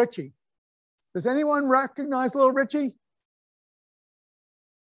Little Richie. Does anyone recognize Little Richie?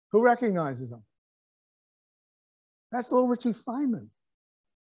 Who recognizes him? That's Little Richie Feynman.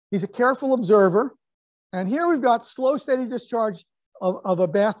 He's a careful observer, and here we've got slow, steady discharge of a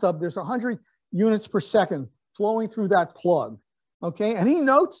bathtub. There's 100 units per second flowing through that plug, okay? And he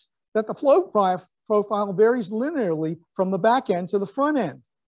notes that the flow profile varies linearly from the back end to the front end,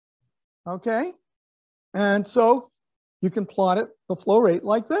 okay? And so you can plot it, the flow rate,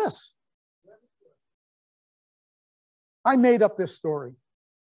 like this. I made up this story.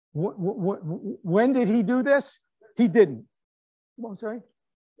 When did he do this? He didn't. I'm sorry?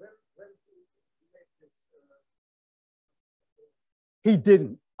 He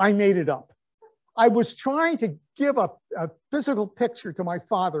didn't. I made it up. I was trying to give a physical picture to my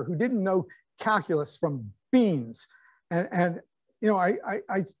father who didn't know calculus from beans. And I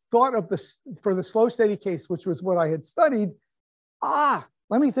thought of this for the slow steady case, which was what I had studied.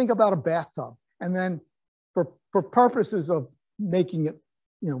 Let me think about a bathtub. And then for purposes of making it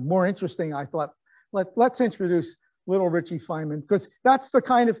more interesting, I thought, let's introduce Little Richie Feynman, because that's the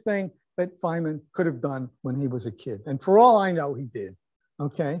kind of thing that Feynman could have done when he was a kid. And for all I know, he did.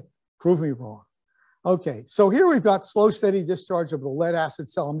 Okay, prove me wrong. Okay, so here we've got slow, steady discharge of the lead acid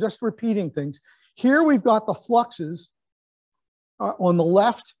cell. I'm just repeating things. Here we've got the fluxes on the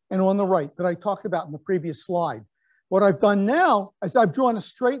left and on the right that I talked about in the previous slide. What I've done now is I've drawn a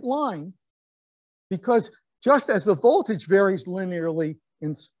straight line, because just as the voltage varies linearly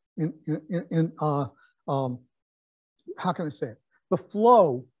how can I say it? The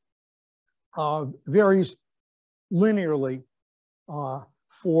flow varies linearly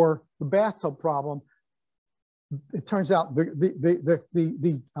for the bathtub problem. It turns out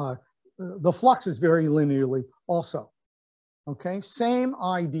the flux is very linearly also. Okay, same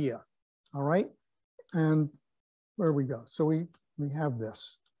idea. All right, and where we go. So we have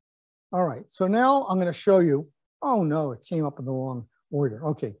this. All right, so now I'm going to show you. Oh no, it came up in the wrong order.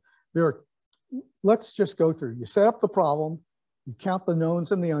 Okay, let's just go through. You set up the problem. You count the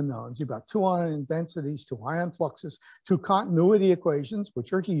knowns and the unknowns. You've got 2 ion densities, 2 ion fluxes, 2 continuity equations,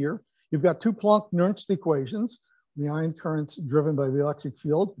 which are here. You've got 2 Planck-Nernst equations, the ion currents driven by the electric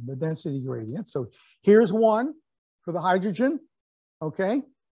field, the density gradient. So here's one for the hydrogen, okay?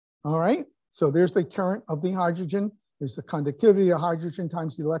 All right, so there's the current of the hydrogen, is the conductivity of hydrogen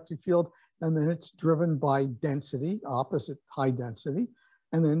times the electric field, and then it's driven by density, opposite high density.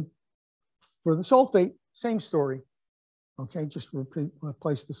 And then for the sulfate, same story. Okay, just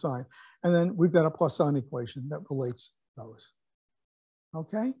replace the sign. And then we've got a Poisson equation that relates those.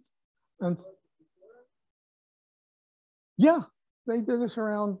 Okay? And Yeah, they did this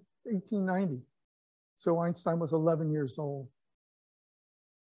around 1890. So Einstein was 11 years old.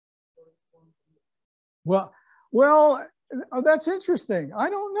 Well, that's interesting. I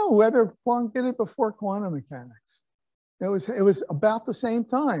don't know whether Planck did it before quantum mechanics. It was about the same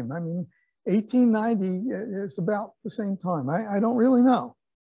time. I mean, 1890 is about the same time. I don't really know.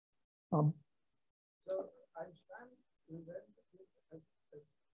 So Einstein invented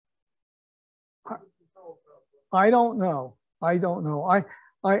I don't know. I don't know. I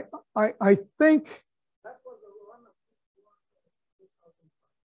think that was the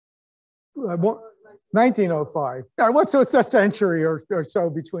one of 1905. What's a century or so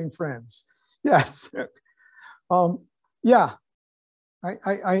between friends? Yes. Yeah.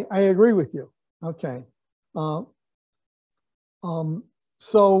 I agree with you. Okay.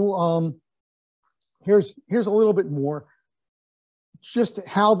 Here's a little bit more. Just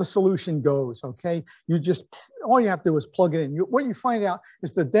how the solution goes. Okay. All you have to do is plug it in. What you find out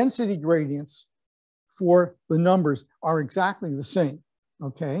is the density gradients for the numbers are exactly the same.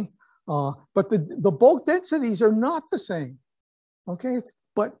 Okay. But the bulk densities are not the same. Okay.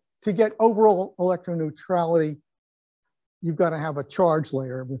 But to get overall electron neutrality, you've got to have a charge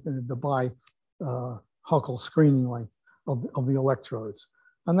layer within the bi-Huckel screening length of the electrodes.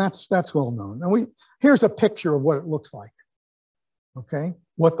 And that's well known. And here's a picture of what it looks like. Okay,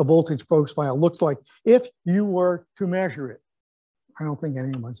 what the voltage profile looks like if you were to measure it. I don't think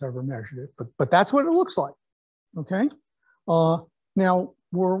anyone's ever measured it, but that's what it looks like. Okay, now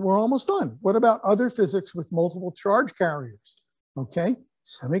we're almost done. What about other physics with multiple charge carriers? Okay,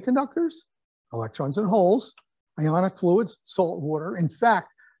 semiconductors, electrons and holes, ionic fluids, salt water. In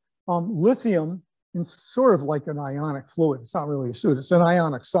fact, lithium is sort of like an ionic fluid. It's not really a solid, it's an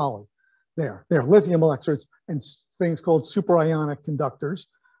ionic solid. There, lithium electrodes and things called superionic conductors,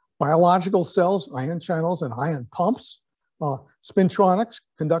 biological cells, ion channels, and ion pumps, spintronics,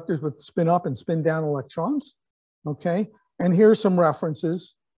 conductors with spin up and spin down electrons. Okay, and here's some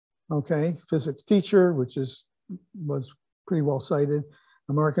references. Okay, physics teacher, which was pretty well cited,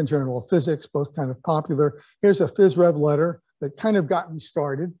 American Journal of Physics, both kind of popular. Here's a phys rev letter that kind of got me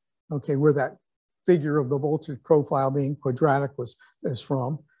started. Okay, where that figure of the voltage profile being quadratic is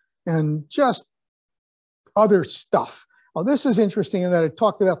from, and just other stuff. This is interesting in that it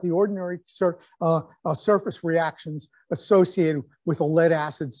talked about the ordinary surface reactions associated with a lead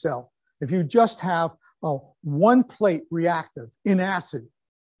acid cell. If you just have one plate reactive in acid,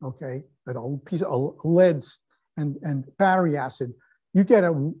 okay, a piece of leads and battery acid, you get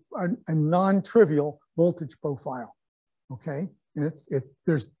a non-trivial voltage profile, okay? And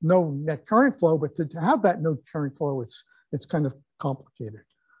there's no net current flow, but to have that no current flow, it's kind of complicated.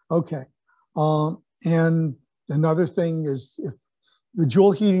 Okay. And another thing is if the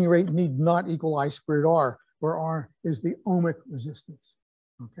Joule heating rate need not equal I squared R, where R is the ohmic resistance.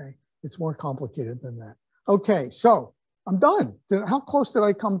 Okay, it's more complicated than that. Okay, so I'm done. How close did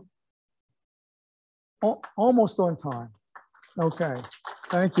I come? Almost on time. Okay,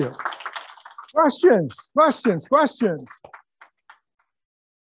 thank you. Questions?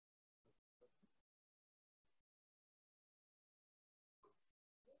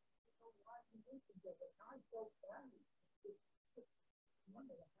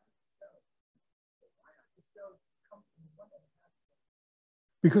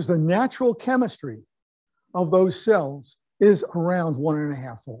 Because the natural chemistry of those cells is around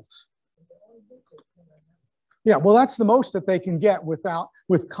 1.5 volts. Yeah, well, that's the most that they can get with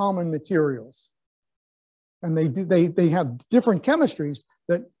common materials. And they have different chemistries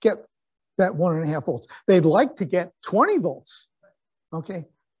that get that 1.5 volts. They'd like to get 20 volts, okay?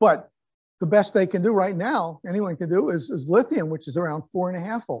 But the best they can do right now, anyone can do, is lithium, which is around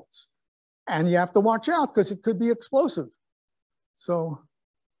 4.5 volts. And you have to watch out because it could be explosive. So,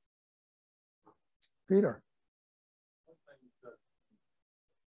 Peter.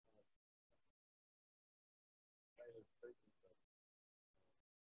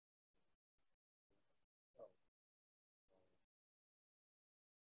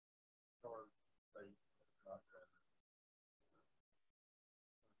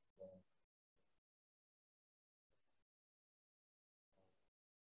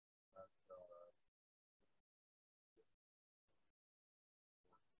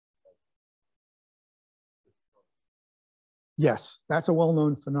 Yes, that's a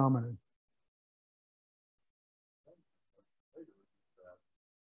well-known phenomenon.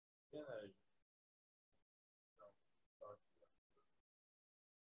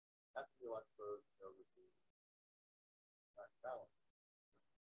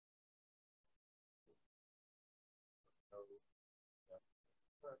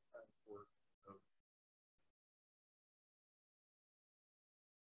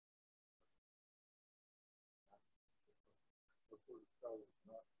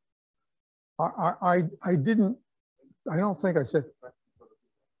 I didn't, I don't think I said,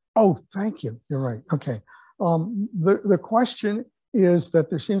 oh, thank you. You're right. Okay. The question is that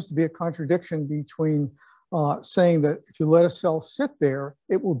there seems to be a contradiction between saying that if you let a cell sit there,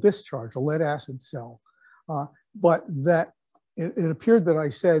 it will discharge, a lead acid cell. But that it appeared that I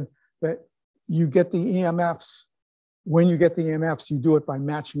said that you get the EMFs. When you get the EMFs, you do it by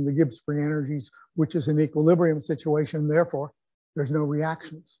matching the Gibbs free energies, which is an equilibrium situation. Therefore, there's no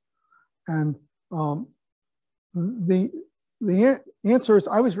reactions. And the answer is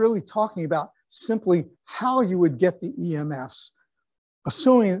I was really talking about simply how you would get the EMFs,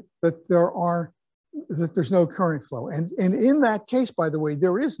 assuming that there's no current flow. And in that case, by the way,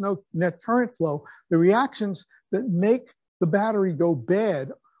 there is no net current flow. The reactions that make the battery go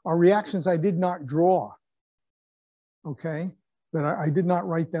bad are reactions I did not draw. Okay, that I did not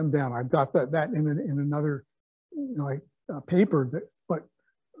write them down. I've got that in another paper, but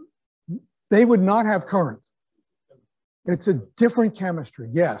they would not have current. It's a different chemistry,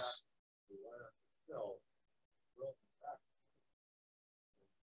 yes.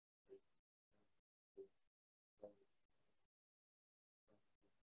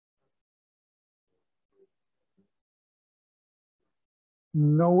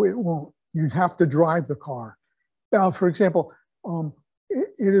 No, it won't. You'd have to drive the car. For example, it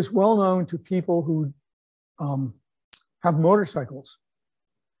is well known to people who have motorcycles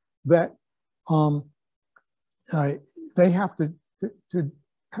that they have to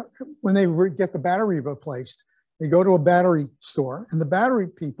when they get the battery replaced, they go to a battery store, and the battery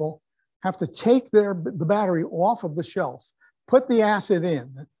people have to take the battery off of the shelf, put the acid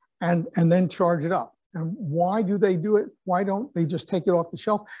in, and then charge it up. And why do they do it? Why don't they just take it off the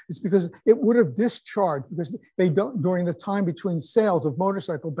shelf? It's because it would have discharged, because they don't during the time between sales of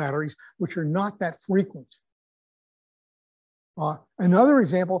motorcycle batteries, which are not that frequent. Another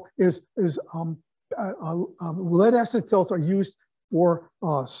example is lead acid cells are used for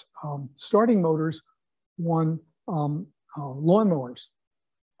starting motors on lawnmowers.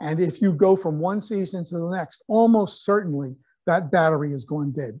 And if you go from one season to the next, almost certainly that battery is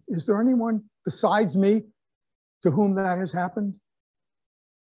going dead. Is there anyone besides me to whom that has happened?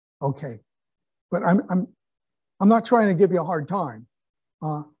 Okay, but I'm not trying to give you a hard time.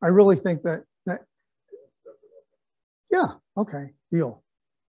 I really think that yeah, okay, deal.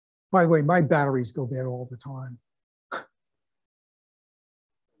 By the way, my batteries go bad all the time.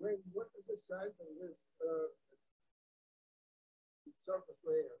 Wait, what is the size of this surface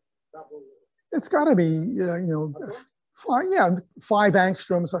layer? Double. It's got to be 5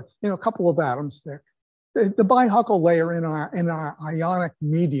 angstroms, a couple of atoms thick. The bihuckle layer in our ionic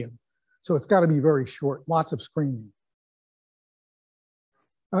medium, so it's got to be very short. Lots of screening.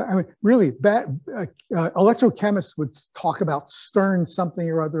 I mean, really, electrochemists would talk about Stern something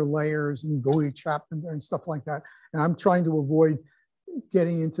or other layers and Goey Chapman and stuff like that. And I'm trying to avoid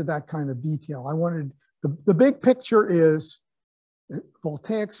getting into that kind of detail. I wanted the big picture is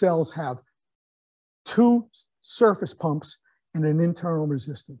voltaic cells have 2 surface pumps and an internal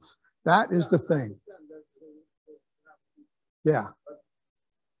resistance. That is the thing. Yeah.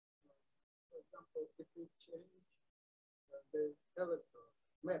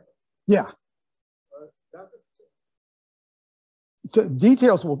 Yeah. The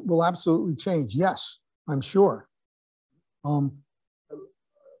details will absolutely change. Yes, I'm sure. I mean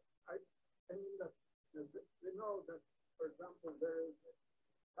that we know that, for example, there is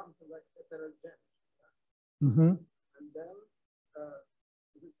something like heterogeneity. Mm-hmm. And then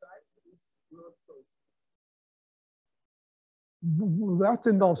the size is not so small. That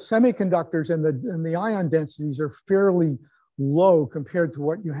involves semiconductors, and the ion densities are fairly low compared to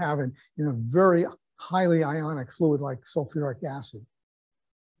what you have in a very highly ionic fluid like sulfuric acid.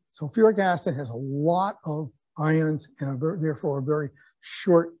 Sulfuric acid has a lot of ions and therefore a very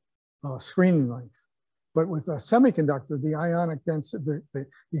short screening length. But with a semiconductor, the ionic density, the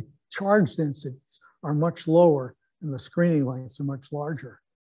charge densities are much lower and the screening lengths are much larger.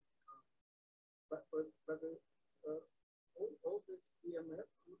 But all this EMF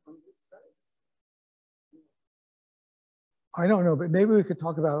on this size? I don't know, but maybe we could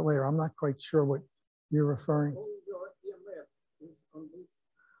talk about it later. I'm not quite sure what you're referring. All your EMF is on this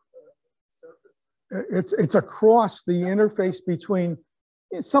surface? It's across the interface between,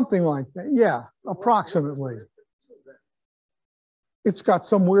 it's something like that. Yeah, approximately. It's got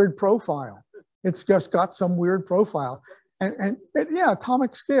some weird profile. It's just got some weird profile. And yeah,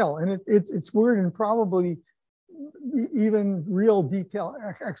 atomic scale. And it's weird, and probably even real detail,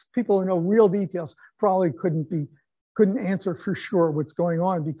 people who know real details probably couldn't answer for sure what's going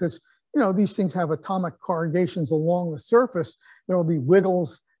on, because these things have atomic corrugations along the surface. There will be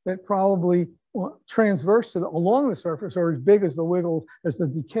wiggles that probably transverse along the surface, or as big as the wiggles as the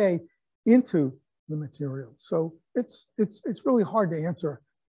decay into the material. So it's really hard to answer.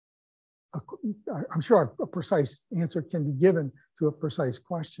 I'm sure a precise answer can be given to a precise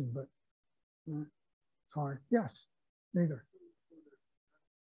question, but it's hard. Yes, neither.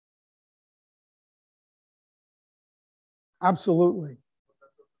 Absolutely.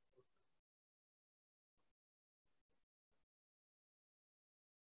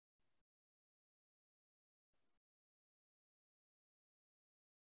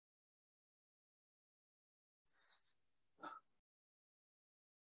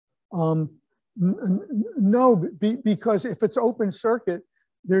 No, because if it's open circuit,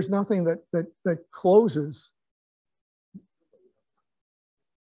 there's nothing that closes.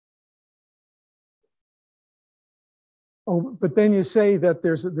 Oh, but then you say that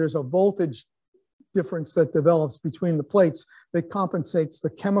there's a voltage difference that develops between the plates that compensates the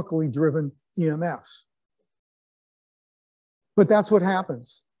chemically driven EMFs. But that's what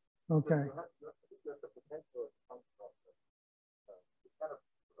happens. Okay.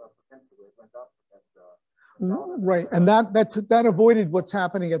 Right, and that avoided what's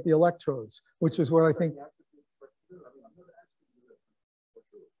happening at the electrodes, which is what I think.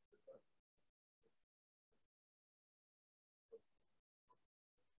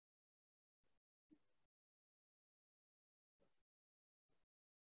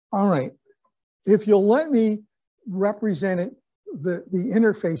 All right, if you'll let me represent it, the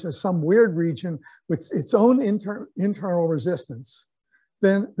interface as some weird region with its own internal resistance,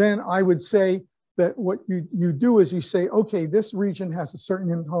 then I would say that what you do is you say, okay, this region has a certain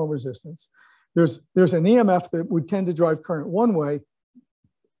internal resistance. There's an EMF that would tend to drive current one way,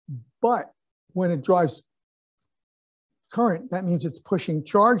 but when it drives current, that means it's pushing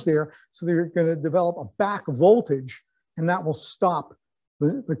charge there. So they're going to develop a back voltage, and that will stop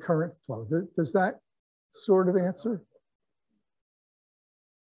the current flow. Does that sort of answer?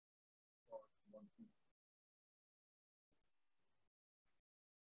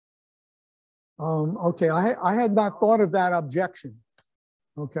 Okay, I had not thought of that objection.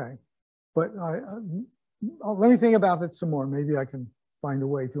 Okay, but let me think about it some more. Maybe I can find a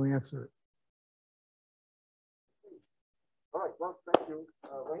way to answer it. All right, well, thank you.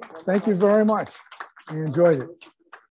 Thank you very much. I enjoyed it.